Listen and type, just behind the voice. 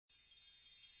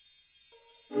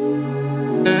Yeah,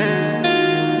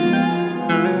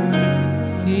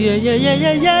 yeah, yeah,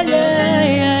 yeah, yeah,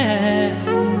 yeah.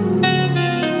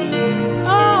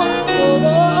 Oh, oh,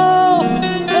 oh,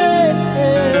 hey,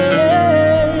 hey.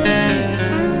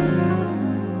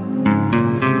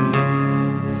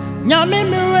 Nyame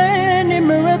mireni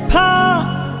mirepa,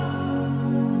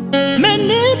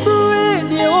 meni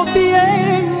bredi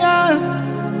obienya,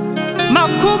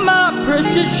 makuma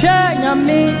precious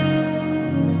nyame,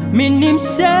 minim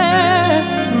se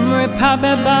mirepa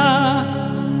beba.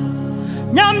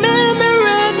 Nyame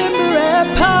mireni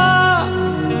mirepa,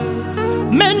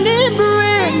 meni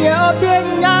bredi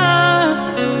obienya,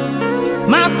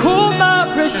 makuma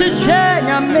precious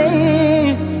nyame,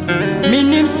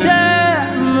 minim se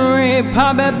mirepa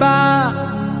beba.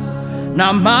 Na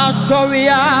ma sorry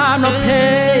I no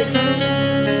pay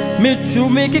me to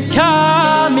make it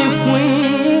come me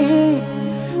queen.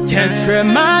 Tetre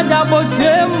ma double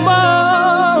trembo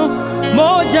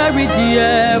mo jerry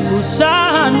die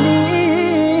fusani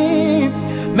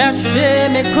me she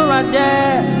me kurade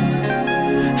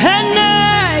hene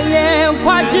ye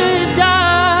kwajida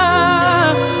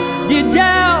di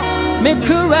del me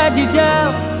kurade del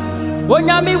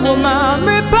wonyami woman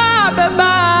me pa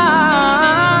beba.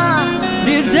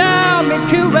 Down,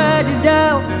 make you ready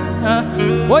down.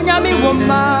 When you me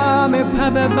woman, me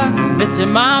pababa.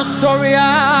 Listen, my sorry,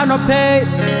 I no pay.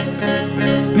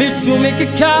 Me to make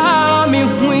it come, me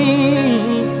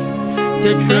win.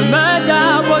 Take your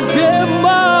mother, but dream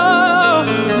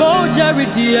more Jerry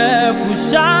dear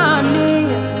Fusani.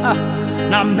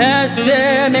 Now,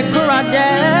 Messi, me kurade.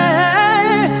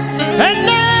 And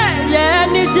then, yeah,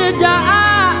 need to die.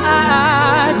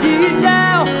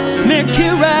 Make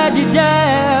you ready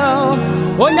down.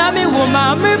 When I me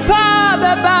woman, me pa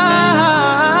beba.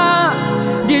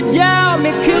 Did ya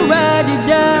make you ready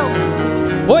down?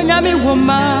 When I me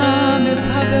woman, me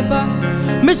pa beba.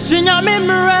 Me sing a me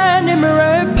mireni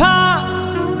mirepa.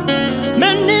 Me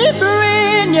ni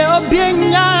bring ya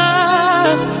obienya.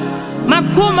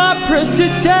 Makuma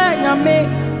precious ya me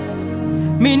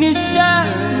ni sha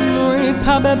me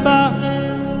pa beba.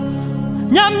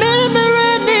 Nyame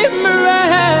mireni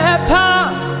mirepa,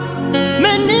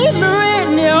 meni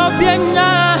mireni obienya,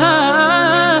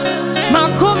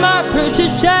 makuma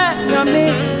precious nyame,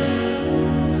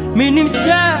 minim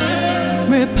sha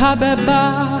mirepa beba,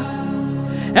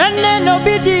 ene no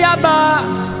bidiaba,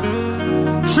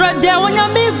 shredde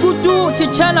wonyame gudu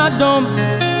chichana dom,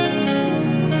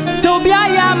 so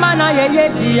biaya mana ye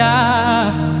dia,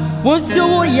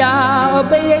 wonso ya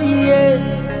obeye ye.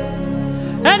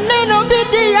 And then no be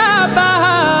the yaba,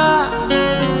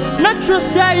 natural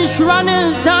say is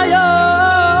running sayo.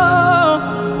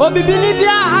 O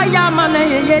bibilibia ayamane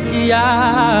yedia,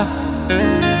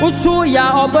 usuya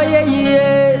oboye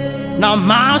ye. Now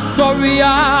my sorry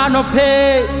I no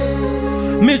pay.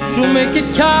 Me to make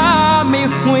it come me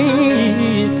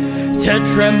queen.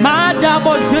 Tetre my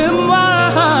double dream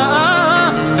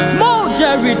mo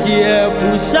Jerry dear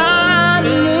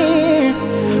Fusani.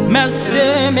 Messi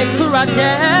me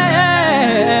kurade,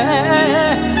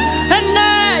 and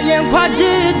now you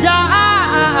kwajida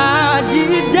di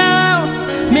down,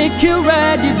 make you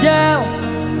ready down.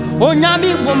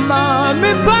 Onyami woman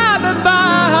me baba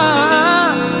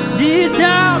di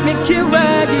down, make you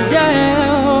ready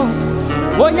down.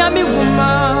 Onyami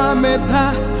woman me pa,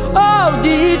 oh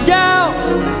di down,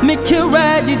 make you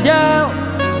ready down.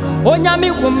 Onyami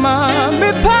woman me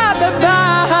baba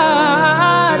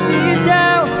di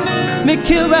down. Make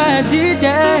you ready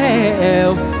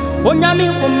down. Onyami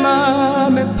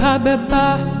woman me pa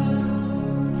beba.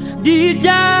 Di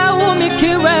down, make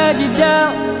you ready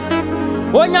down.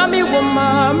 Onyami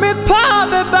woman me pa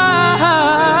beba.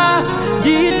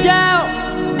 Di down,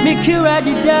 make you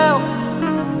ready down.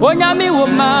 Onyami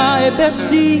woman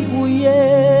ebesi uye.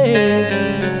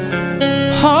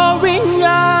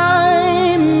 Horinya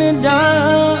me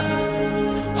down.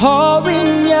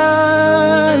 Horinya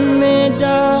me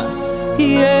down.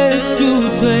 Yesu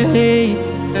twe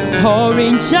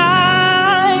orincha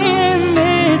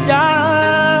me da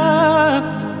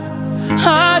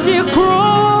hadi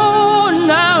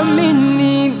krona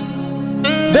mini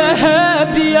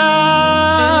behebia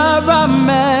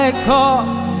rameko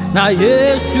na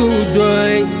Yesu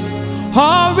twe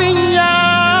orinya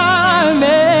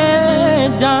me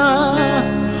da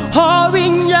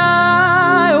orinya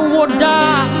woda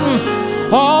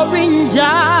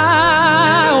orinya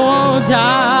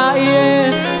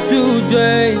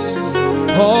Yesterday,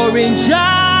 orange I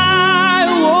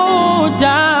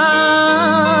woda.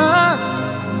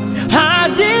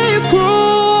 Hadi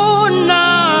krona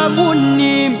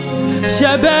bunim,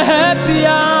 shebe happy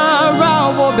ara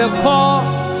wo beko.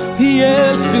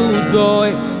 Yesu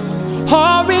doi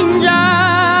orange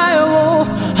o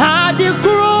hadi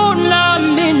krona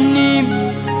minim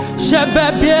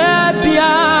shebebia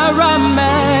biara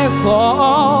meko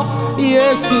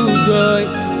Yesu doi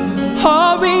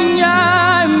orange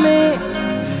me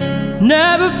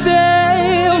never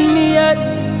failed me yet,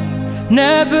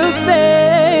 never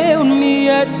failed me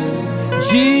yet.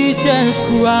 Jesus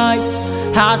Christ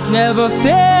has never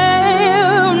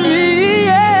failed me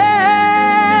yet.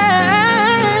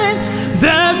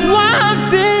 There's one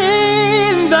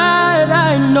thing that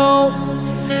I know,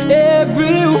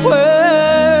 everywhere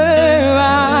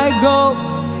I go,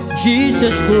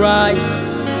 Jesus Christ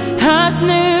has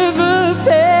never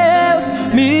failed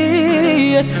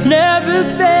me yet, never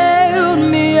failed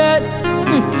me yet.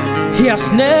 He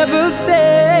has never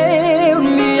failed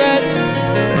me yet.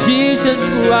 Jesus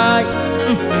Christ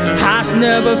has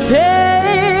never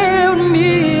failed me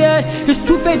yet. He's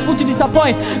too faithful to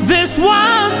disappoint. This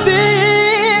one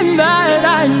thing that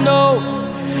I know,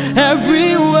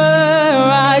 everywhere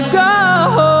I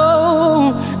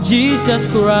go, Jesus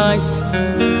Christ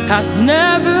has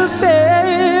never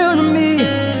failed me.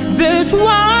 This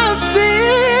one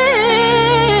thing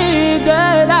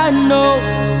that I know,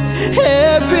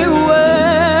 everywhere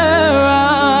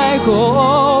I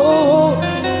go,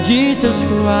 Jesus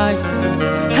Christ